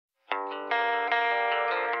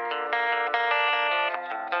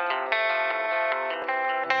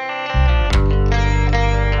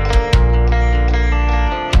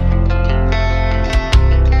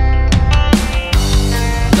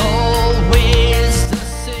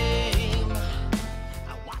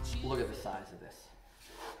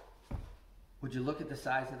Would you look at the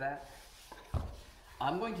size of that?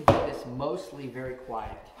 I'm going to do this mostly very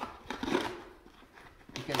quiet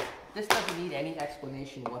because this doesn't need any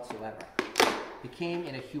explanation whatsoever. It came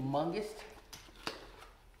in a humongous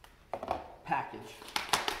package,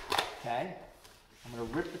 okay? I'm gonna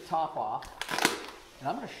rip the top off and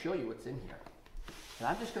I'm gonna show you what's in here. And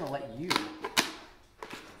I'm just gonna let you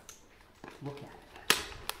look at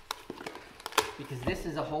it. Because this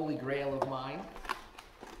is a holy grail of mine.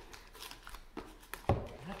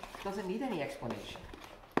 That doesn't need any explanation.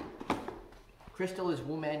 Crystal is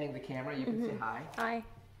woman-manding the camera. You can say hi. Hi.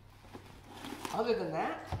 Other than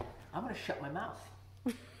that, I'm gonna shut my mouth.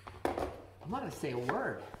 I'm not gonna say a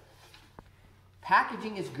word.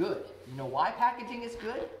 Packaging is good. You know why packaging is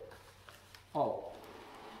good? Oh.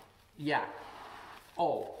 Yeah.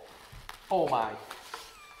 Oh. Oh my.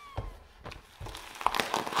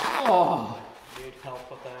 Oh. Need help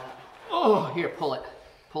with that? Oh, here, pull it.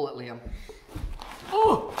 Pull it, Liam.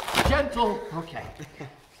 Oh, gentle. Okay.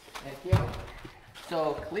 Thank you.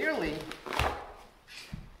 So clearly,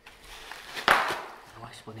 no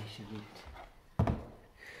explanation needed.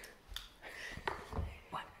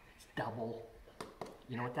 What? It's double.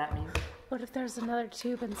 You know what that means? What if there's another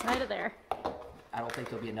tube inside of there? I don't think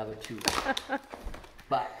there'll be another tube.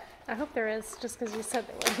 But I hope there is, just because you said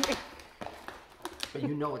there wouldn't be. but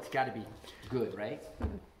you know it's got to be good, right?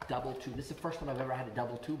 Double tube. This is the first time I've ever had a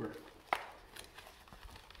double tuber.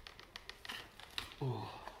 Ooh.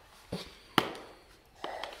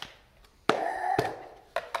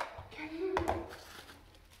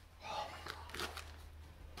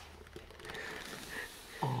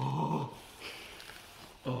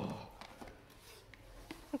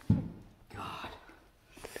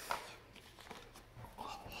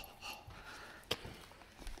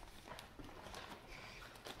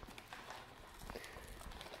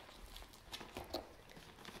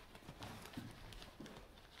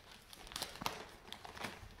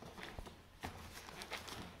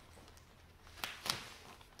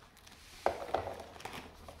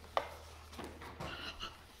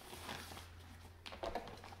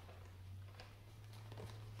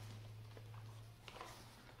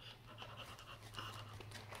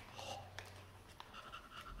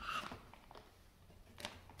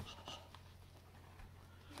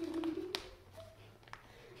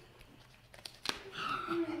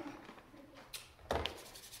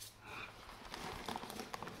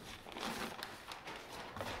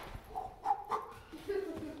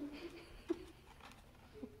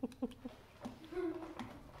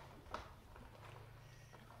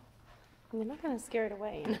 You're not gonna scare it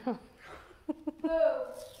away, you know.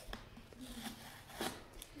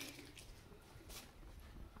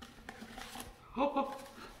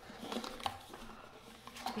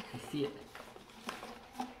 I see it.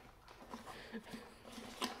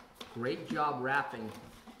 Great job wrapping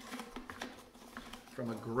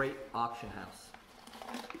from a great auction house.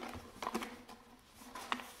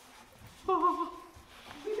 Hold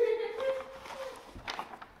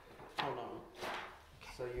on.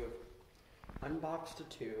 So you unboxed a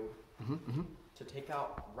tube to take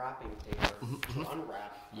out wrapping paper to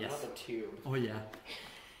unwrap another tube. Oh yeah.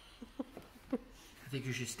 I think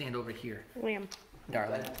you should stand over here, Liam.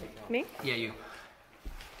 darling. Me? Yeah, you.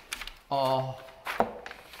 Oh.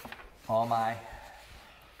 Oh my.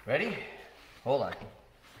 Ready? Hold on.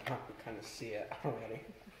 I can kind of see it already.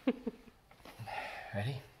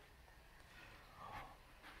 Ready?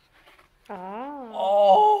 Oh.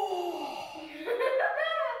 Oh.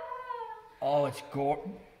 Oh, it's